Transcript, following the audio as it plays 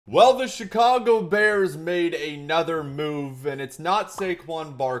Well, the Chicago Bears made another move, and it's not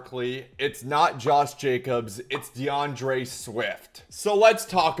Saquon Barkley, it's not Josh Jacobs, it's DeAndre Swift. So let's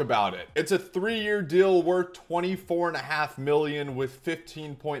talk about it. It's a 3-year deal worth $24.5 million with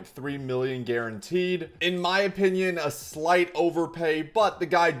 $15.3 million guaranteed. In my opinion, a slight overpay, but the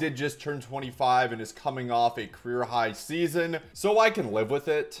guy did just turn 25 and is coming off a career-high season, so I can live with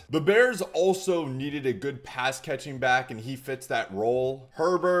it. The Bears also needed a good pass catching back, and he fits that role.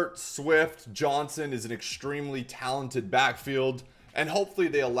 Herbert, Swift, Johnson is an extremely talented backfield, and hopefully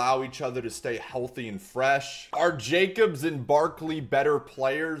they allow each other to stay healthy and fresh. Are Jacobs and Barkley better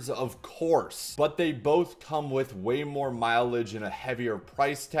players? Of course, but they both come with way more mileage and a heavier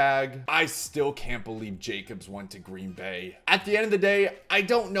price tag. I still can't believe Jacobs went to Green Bay. At the end of the day, I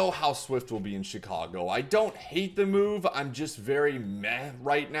don't know how Swift will be in Chicago. I don't hate the move, I'm just very meh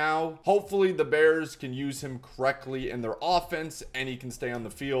right now. Hopefully the Bears can use him correctly in their offense and he can stay on the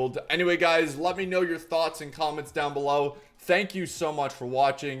field. Anyway guys, let me know your thoughts and comments down below. Thank you so much for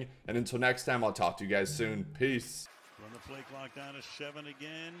watching, and until next time, I'll talk to you guys soon. Peace. Run the play clock down to 7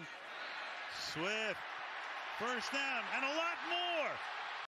 again. Swift, first down, and a lot more.